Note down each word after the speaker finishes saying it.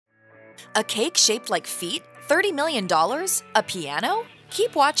A cake shaped like feet? $30 million? A piano?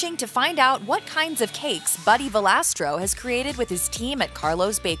 Keep watching to find out what kinds of cakes Buddy Valastro has created with his team at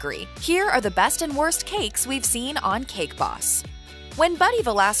Carlo's Bakery. Here are the best and worst cakes we've seen on Cake Boss. When Buddy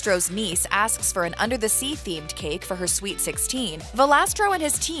Valastro's niece asks for an under-the-sea themed cake for her Sweet 16, Valastro and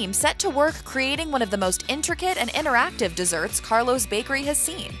his team set to work creating one of the most intricate and interactive desserts Carlo's Bakery has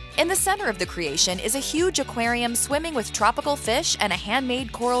seen. In the center of the creation is a huge aquarium swimming with tropical fish and a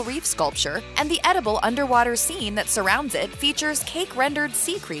handmade coral reef sculpture, and the edible underwater scene that surrounds it features cake-rendered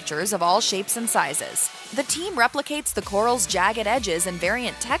sea creatures of all shapes and sizes. The team replicates the coral's jagged edges and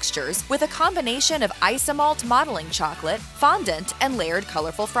variant textures with a combination of isomalt modeling chocolate, fondant, and layered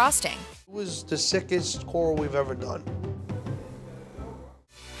colorful frosting. It was the sickest coral we've ever done.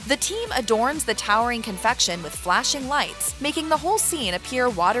 The team adorns the towering confection with flashing lights, making the whole scene appear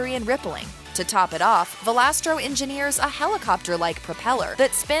watery and rippling. To top it off, Valastro engineers a helicopter-like propeller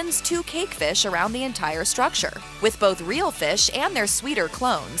that spins 2 cakefish around the entire structure. With both real fish and their sweeter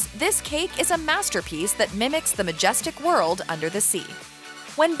clones, this cake is a masterpiece that mimics the majestic world under the sea.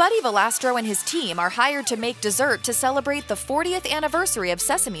 When Buddy Valastro and his team are hired to make dessert to celebrate the 40th anniversary of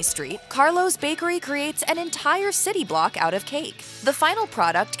Sesame Street, Carlo's Bakery creates an entire city block out of cake. The final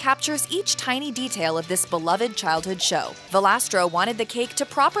product captures each tiny detail of this beloved childhood show. Valastro wanted the cake to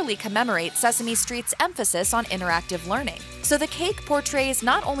properly commemorate Sesame Street's emphasis on interactive learning. So the cake portrays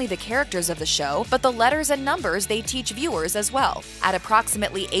not only the characters of the show, but the letters and numbers they teach viewers as well. At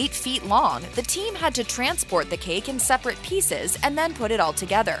approximately 8 feet long, the team had to transport the cake in separate pieces and then put it all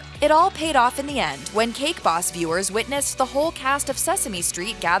together. It all paid off in the end when Cake Boss viewers witnessed the whole cast of Sesame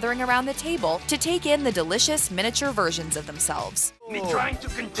Street gathering around the table to take in the delicious miniature versions of themselves. Me trying to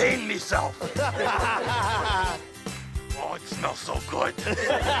contain myself. Oh, it smells so good.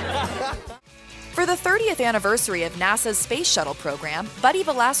 For the 30th anniversary of NASA's space shuttle program, Buddy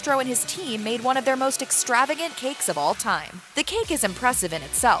Valastro and his team made one of their most extravagant cakes of all time. The cake is impressive in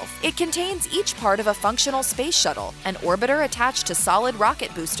itself. It contains each part of a functional space shuttle, an orbiter attached to solid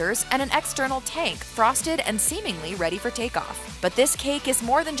rocket boosters, and an external tank frosted and seemingly ready for takeoff. But this cake is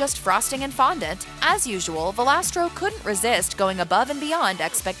more than just frosting and fondant. As usual, Valastro couldn't resist going above and beyond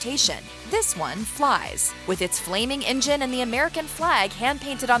expectation. This one flies. With its flaming engine and the American flag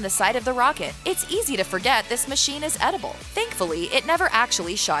hand-painted on the side of the rocket, it's easy to forget this machine is edible. Thankfully, it never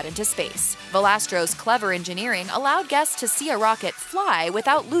actually shot into space. Valastro's clever engineering allowed guests to see a rocket fly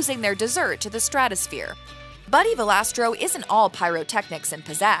without losing their dessert to the stratosphere. Buddy Valastro isn't all pyrotechnics and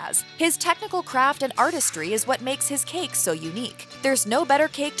pizzazz. His technical craft and artistry is what makes his cake so unique. There's no better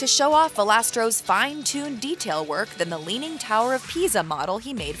cake to show off Valastro's fine-tuned detail work than the Leaning Tower of Pisa model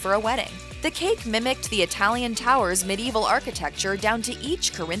he made for a wedding. The cake mimicked the Italian tower's medieval architecture down to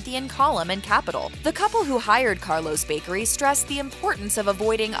each Corinthian column and capital. The couple who hired Carlo's Bakery stressed the importance of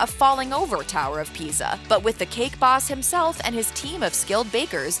avoiding a falling-over Tower of Pisa, but with the cake boss himself and his team of skilled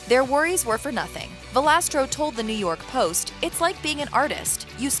bakers, their worries were for nothing. Valastro told the New York Post, "It's like being an artist.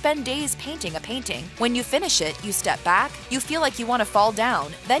 You spend days painting a painting. When you finish it, you step back, you feel like you want to fall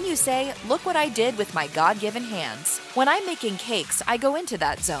down, then you say, 'Look what I did with my God-given hands.' When I'm making cakes, I go into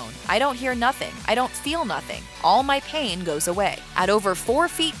that zone. I don't hear nothing. I don't feel nothing. All my pain goes away." At over 4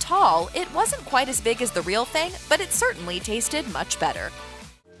 feet tall, it wasn't quite as big as the real thing, but it certainly tasted much better.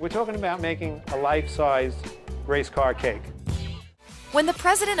 We're talking about making a life-size race car cake. When the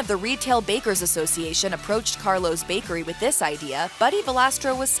president of the Retail Bakers Association approached Carlo's Bakery with this idea, Buddy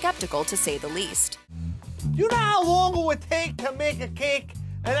Valastro was skeptical to say the least. You know how long it would take to make a cake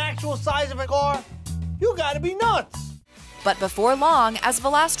an actual size of a car? You gotta be nuts! But before long, as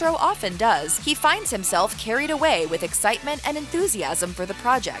Valastro often does, he finds himself carried away with excitement and enthusiasm for the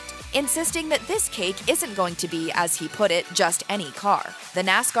project, insisting that this cake isn't going to be, as he put it, just any car. The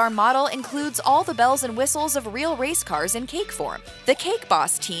NASCAR model includes all the bells and whistles of real race cars in cake form. The Cake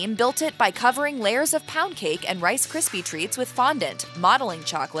Boss team built it by covering layers of pound cake and Rice Krispie treats with fondant, modeling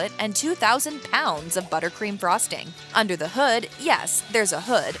chocolate, and 2,000 pounds of buttercream frosting. Under the hood, yes, there's a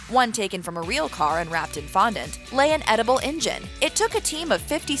hood, one taken from a real car and wrapped in fondant, lay an edible engine. It took a team of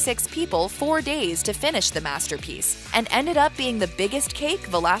 56 people 4 days to finish the masterpiece, and ended up being the biggest cake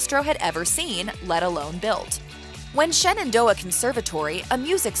Valastro had ever seen, let alone built. When Shenandoah Conservatory, a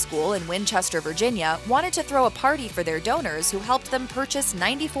music school in Winchester, Virginia, wanted to throw a party for their donors who helped them purchase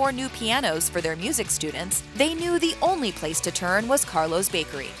 94 new pianos for their music students, they knew the only place to turn was Carlo's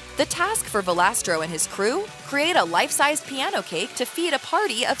Bakery. The task for Valastro and his crew? Create a life-sized piano cake to feed a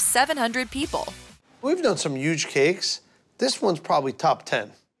party of 700 people. We've done some huge cakes. This one's probably top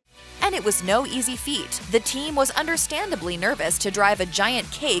 10. And it was no easy feat. The team was understandably nervous to drive a giant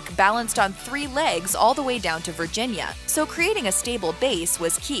cake balanced on 3 legs all the way down to Virginia, so creating a stable base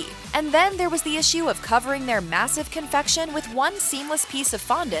was key. And then there was the issue of covering their massive confection with one seamless piece of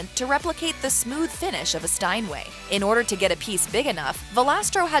fondant to replicate the smooth finish of a Steinway. In order to get a piece big enough,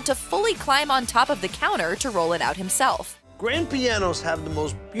 Valastro had to fully climb on top of the counter to roll it out himself. Grand pianos have the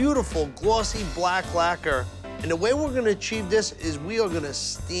most beautiful glossy black lacquer, and the way we're going to achieve this is we are going to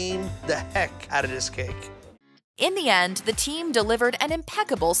steam the heck out of this cake. In the end, the team delivered an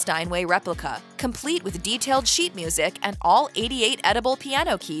impeccable Steinway replica, complete with detailed sheet music and all 88 edible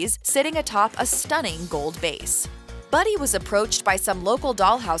piano keys sitting atop a stunning gold base. Buddy was approached by some local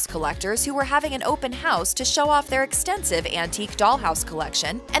dollhouse collectors who were having an open house to show off their extensive antique dollhouse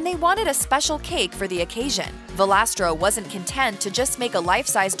collection, and they wanted a special cake for the occasion. Valastro wasn't content to just make a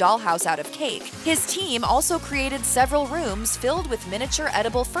life-size dollhouse out of cake. His team also created several rooms filled with miniature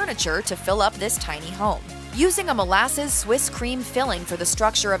edible furniture to fill up this tiny home. Using a molasses Swiss cream filling for the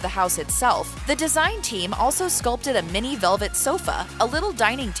structure of the house itself, the design team also sculpted a mini velvet sofa, a little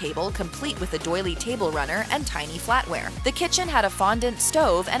dining table complete with a doily table runner and tiny flatware. The kitchen had a fondant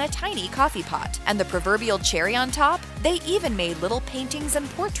stove and a tiny coffee pot, and the proverbial cherry on top? They even made little paintings and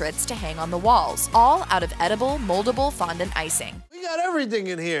portraits to hang on the walls, all out of edible, moldable fondant icing. We got everything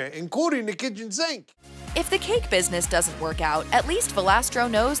in here, including the kitchen sink. If the cake business doesn't work out, at least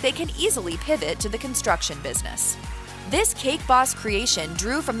Valastro knows they can easily pivot to the construction business. This Cake Boss creation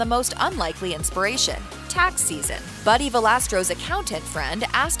drew from the most unlikely inspiration: tax season. Buddy Valastro's accountant friend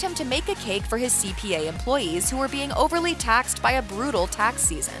asked him to make a cake for his CPA employees who were being overly taxed by a brutal tax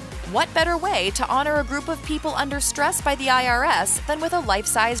season. What better way to honor a group of people under stress by the IRS than with a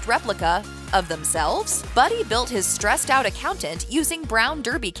life-sized replica of themselves? Buddy built his stressed-out accountant using brown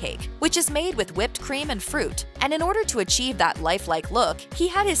derby cake, which is made with whipped cream and fruit. And in order to achieve that lifelike look, he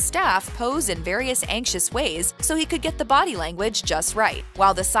had his staff pose in various anxious ways so he could get the body language just right.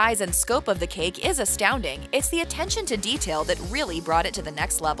 While the size and scope of the cake is astounding, it's the attention to detail that really brought it to the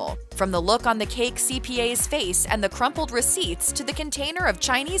next level. From the look on the cake CPA's face and the crumpled receipts to the container of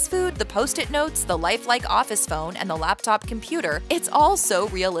Chinese food, the Post-it notes, the lifelike office phone, and the laptop computer, it's all so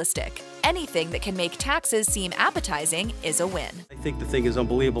realistic. Anything that can make taxes seem appetizing is a win. I think the thing is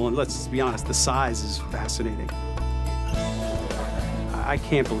unbelievable, and let's be honest, the size is fascinating. I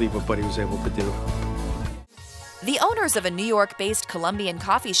can't believe what Buddy was able to do. The owners of a New York-based Colombian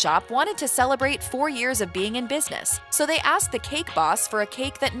coffee shop wanted to celebrate 4 years of being in business, so they asked the Cake Boss for a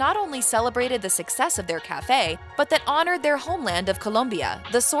cake that not only celebrated the success of their cafe, but that honored their homeland of Colombia,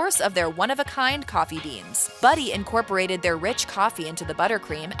 the source of their one-of-a-kind coffee beans. Buddy incorporated their rich coffee into the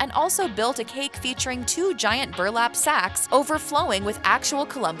buttercream and also built a cake featuring 2 giant burlap sacks overflowing with actual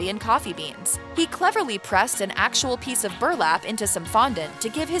Colombian coffee beans. He cleverly pressed an actual piece of burlap into some fondant to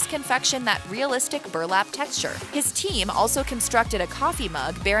give his confection that realistic burlap texture. His team also constructed a coffee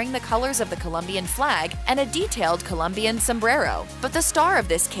mug bearing the colors of the Colombian flag and a detailed Colombian sombrero. But the star of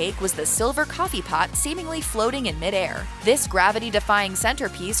this cake was the silver coffee pot seemingly floating in midair. This gravity-defying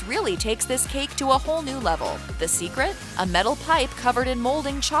centerpiece really takes this cake to a whole new level. The secret? A metal pipe covered in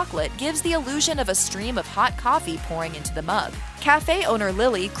molding chocolate gives the illusion of a stream of hot coffee pouring into the mug. Cafe owner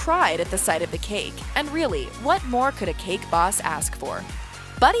Lily cried at the sight of the cake, and really, what more could a cake boss ask for?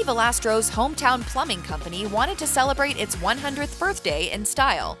 Buddy Valastro's hometown plumbing company wanted to celebrate its 100th birthday in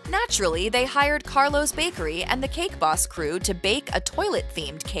style. Naturally, they hired Carlo's Bakery and the Cake Boss crew to bake a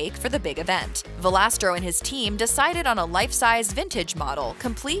toilet-themed cake for the big event. Valastro and his team decided on a life-size vintage model,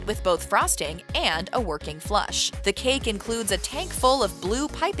 complete with both frosting and a working flush. The cake includes a tank full of blue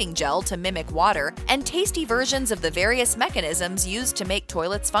piping gel to mimic water and tasty versions of the various mechanisms used to make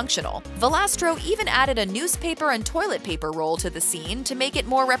toilets functional. Valastro even added a newspaper and toilet paper roll to the scene to make it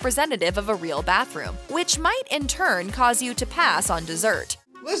more representative of a real bathroom, which might in turn cause you to pass on dessert.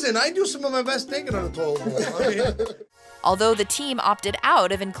 Listen, I do some of my best thinking on the toilet bowl. Although the team opted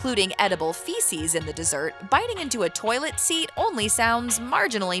out of including edible feces in the dessert, biting into a toilet seat only sounds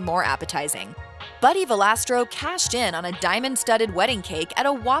marginally more appetizing. Buddy Valastro cashed in on a diamond-studded wedding cake at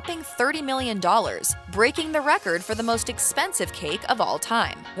a whopping $30 million, breaking the record for the most expensive cake of all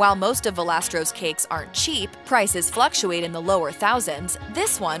time. While most of Valastro's cakes aren't cheap, prices fluctuate in the lower thousands,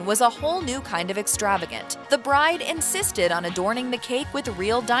 this one was a whole new kind of extravagant. The bride insisted on adorning the cake with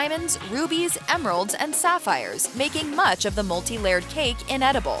real diamonds, rubies, emeralds, and sapphires, making much of the multi-layered cake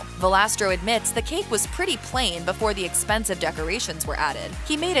inedible. Valastro admits the cake was pretty plain before the expensive decorations were added.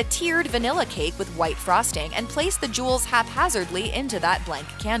 He made a tiered vanilla cake with white frosting and place the jewels haphazardly into that blank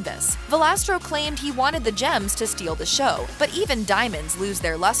canvas. Valastro claimed he wanted the gems to steal the show, but even diamonds lose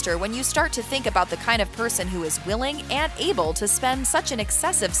their luster when you start to think about the kind of person who is willing and able to spend such an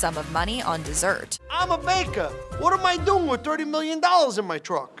excessive sum of money on dessert. I'm a baker. What am I doing with $30 million in my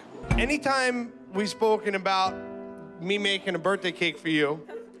truck? Anytime we've spoken about me making a birthday cake for you,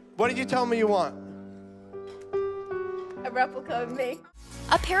 what did you tell me you want? A replica of me.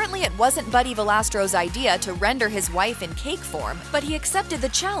 Apparently, it wasn't Buddy Valastro's idea to render his wife in cake form, but he accepted the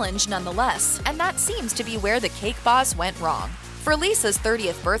challenge nonetheless, and that seems to be where the cake boss went wrong. For Lisa's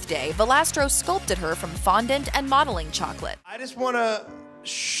 30th birthday, Valastro sculpted her from fondant and modeling chocolate. I just want to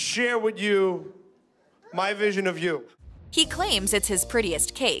share with you my vision of you. He claims it's his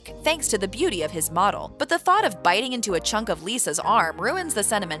prettiest cake, thanks to the beauty of his model, but the thought of biting into a chunk of Lisa's arm ruins the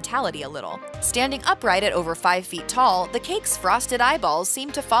sentimentality a little. Standing upright at over 5 feet tall, the cake's frosted eyeballs seem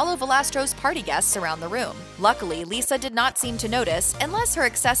to follow Valastro's party guests around the room. Luckily, Lisa did not seem to notice, unless her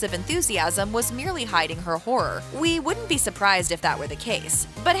excessive enthusiasm was merely hiding her horror. We wouldn't be surprised if that were the case.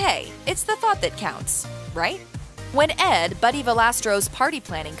 But hey, it's the thought that counts, right? When Ed, Buddy Valastro's party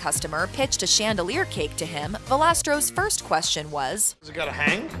planning customer, pitched a chandelier cake to him, Valastro's first question was, Does it gotta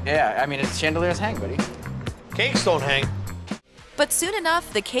hang? Yeah, I mean, it's chandeliers hang, buddy. Cakes don't hang. But soon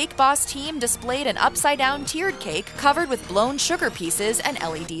enough, the Cake Boss team displayed an upside-down tiered cake covered with blown sugar pieces and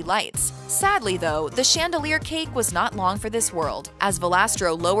LED lights. Sadly, though, the chandelier cake was not long for this world. As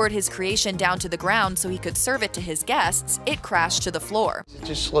Valastro lowered his creation down to the ground so he could serve it to his guests, it crashed to the floor. It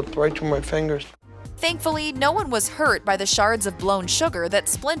just slipped right through my fingers. Thankfully, no one was hurt by the shards of blown sugar that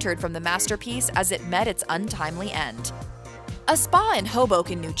splintered from the masterpiece as it met its untimely end. A spa in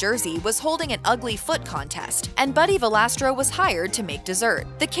Hoboken, New Jersey was holding an ugly foot contest, and Buddy Valastro was hired to make dessert.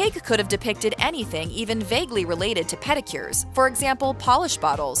 The cake could have depicted anything even vaguely related to pedicures, for example, polish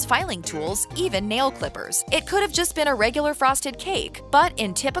bottles, filing tools, even nail clippers. It could have just been a regular frosted cake, but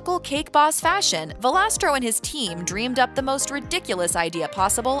in typical Cake Boss fashion, Valastro and his team dreamed up the most ridiculous idea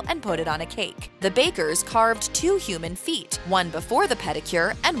possible and put it on a cake. The bakers carved 2 human feet, one before the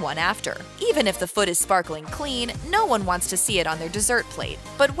pedicure and one after. Even if the foot is sparkling clean, no one wants to see it on their dessert plate.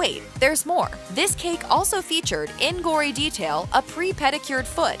 But wait, there's more. This cake also featured, in gory detail, a pre-pedicured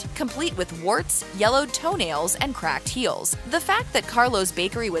foot, complete with warts, yellowed toenails, and cracked heels. The fact that Carlo's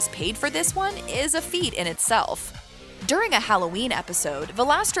Bakery was paid for this one is a feat in itself. During a Halloween episode,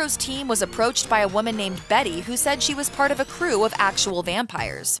 Valastro's team was approached by a woman named Betty who said she was part of a crew of actual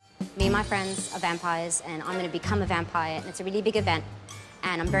vampires. Me and my friends are vampires, and I'm going to become a vampire, and it's a really big event,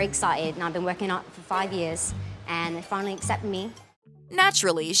 and I'm very excited, and I've been working on it for 5 years, and they finally accepted me.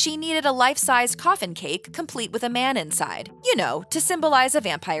 Naturally, she needed a life-size coffin cake complete with a man inside. You know, to symbolize a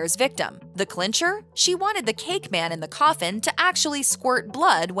vampire's victim. The clincher? She wanted the cake man in the coffin to actually squirt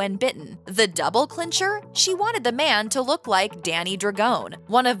blood when bitten. The double clincher? She wanted the man to look like Danny Dragone,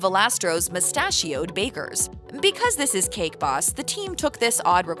 one of Valastro's mustachioed bakers. Because this is Cake Boss, the team took this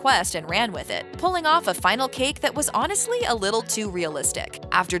odd request and ran with it, pulling off a final cake that was honestly a little too realistic.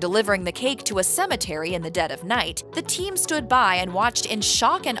 After delivering the cake to a cemetery in the dead of night, the team stood by and watched in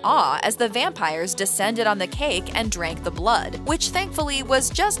shock and awe as the vampires descended on the cake and drank the blood, which thankfully was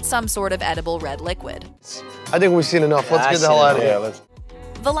just some sort of edible red liquid. I think we've seen enough. Let's get the hell out of here.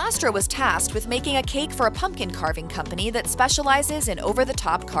 Valastro was tasked with making a cake for a pumpkin carving company that specializes in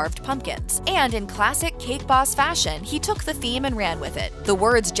over-the-top carved pumpkins. And in classic Cake Boss fashion, he took the theme and ran with it. The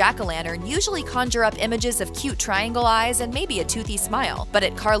words jack-o'-lantern usually conjure up images of cute triangle eyes and maybe a toothy smile. But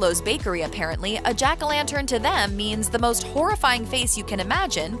at Carlo's Bakery, apparently, a jack-o'-lantern to them means the most horrifying face you can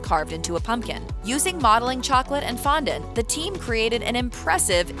imagine carved into a pumpkin. Using modeling chocolate and fondant, the team created an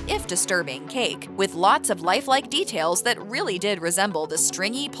impressive, if disturbing, cake, with lots of lifelike details that really did resemble the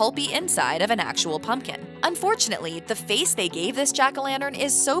stringy, pulpy inside of an actual pumpkin. Unfortunately, the face they gave this jack-o'-lantern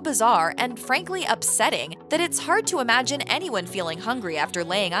is so bizarre and frankly upsetting that it's hard to imagine anyone feeling hungry after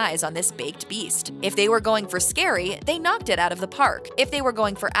laying eyes on this baked beast. If they were going for scary, they knocked it out of the park. If they were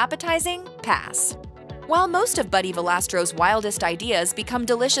going for appetizing, pass. While most of Buddy Valastro's wildest ideas become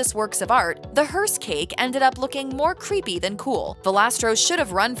delicious works of art, the hearse cake ended up looking more creepy than cool. Valastro should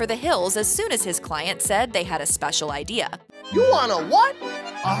have run for the hills as soon as his client said they had a special idea. You want a what?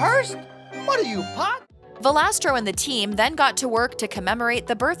 A hearse? What are you, pot? Valastro and the team then got to work to commemorate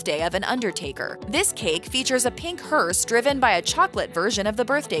the birthday of an undertaker. This cake features a pink hearse driven by a chocolate version of the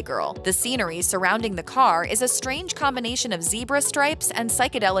birthday girl. The scenery surrounding the car is a strange combination of zebra stripes and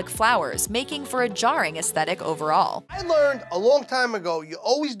psychedelic flowers, making for a jarring aesthetic overall. I learned a long time ago, you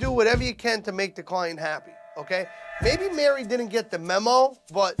always do whatever you can to make the client happy, okay? Maybe Mary didn't get the memo,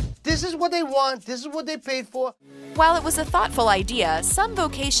 but This is what they want. This is what they paid for. While it was a thoughtful idea, some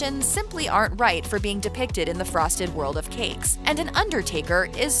vocations simply aren't right for being depicted in the frosted world of cakes, and an undertaker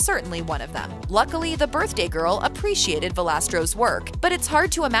is certainly one of them. Luckily, the birthday girl appreciated Valastro's work, but it's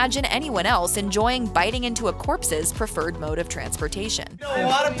hard to imagine anyone else enjoying biting into a corpse's preferred mode of transportation. You know, a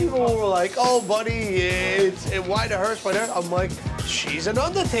lot of people were like, oh, buddy, why the hearse, why the hearse? I'm like, she's an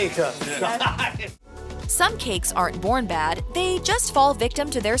undertaker. Some cakes aren't born bad, they just fall victim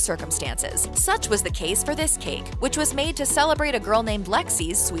to their circumstances. Such was the case for this cake, which was made to celebrate a girl named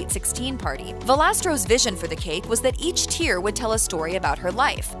Lexi's Sweet 16 party. Valastro's vision for the cake was that each tier would tell a story about her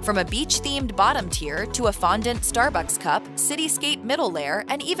life, from a beach-themed bottom tier to a fondant Starbucks cup, cityscape middle layer,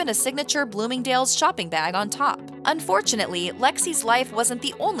 and even a signature Bloomingdale's shopping bag on top. Unfortunately, Lexi's life wasn't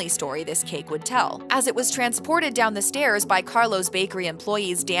the only story this cake would tell. As it was transported down the stairs by Carlo's Bakery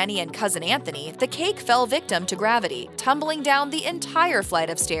employees Danny and cousin Anthony, the cake fell victim to gravity, tumbling down the entire flight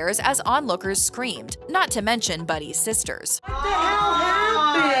of stairs as onlookers screamed, not to mention Buddy's sisters. What the hell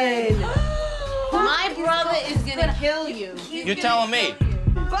happened? My brother is gonna kill you. You telling me?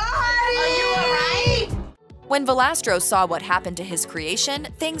 Buddy! Are you alright? When Valastro saw what happened to his creation,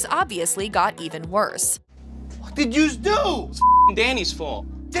 things obviously got even worse. What did you do? It's Danny's fault.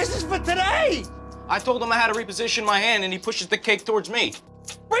 This is for today. I told him I had to reposition my hand and he pushes the cake towards me.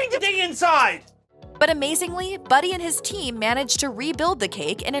 Bring the thing inside. But amazingly, Buddy and his team managed to rebuild the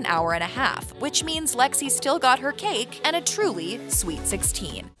cake in an hour and a half, which means Lexi still got her cake and a truly Sweet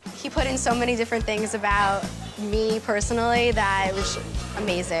 16. He put in so many different things about me personally that it was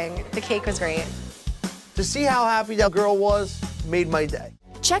amazing. The cake was great. To see how happy that girl was made my day.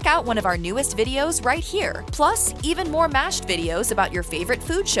 Check out one of our newest videos right here. Plus, even more mashed videos about your favorite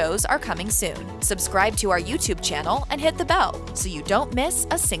food shows are coming soon. Subscribe to our YouTube channel and hit the bell so you don't miss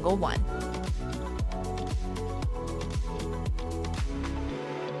a single one.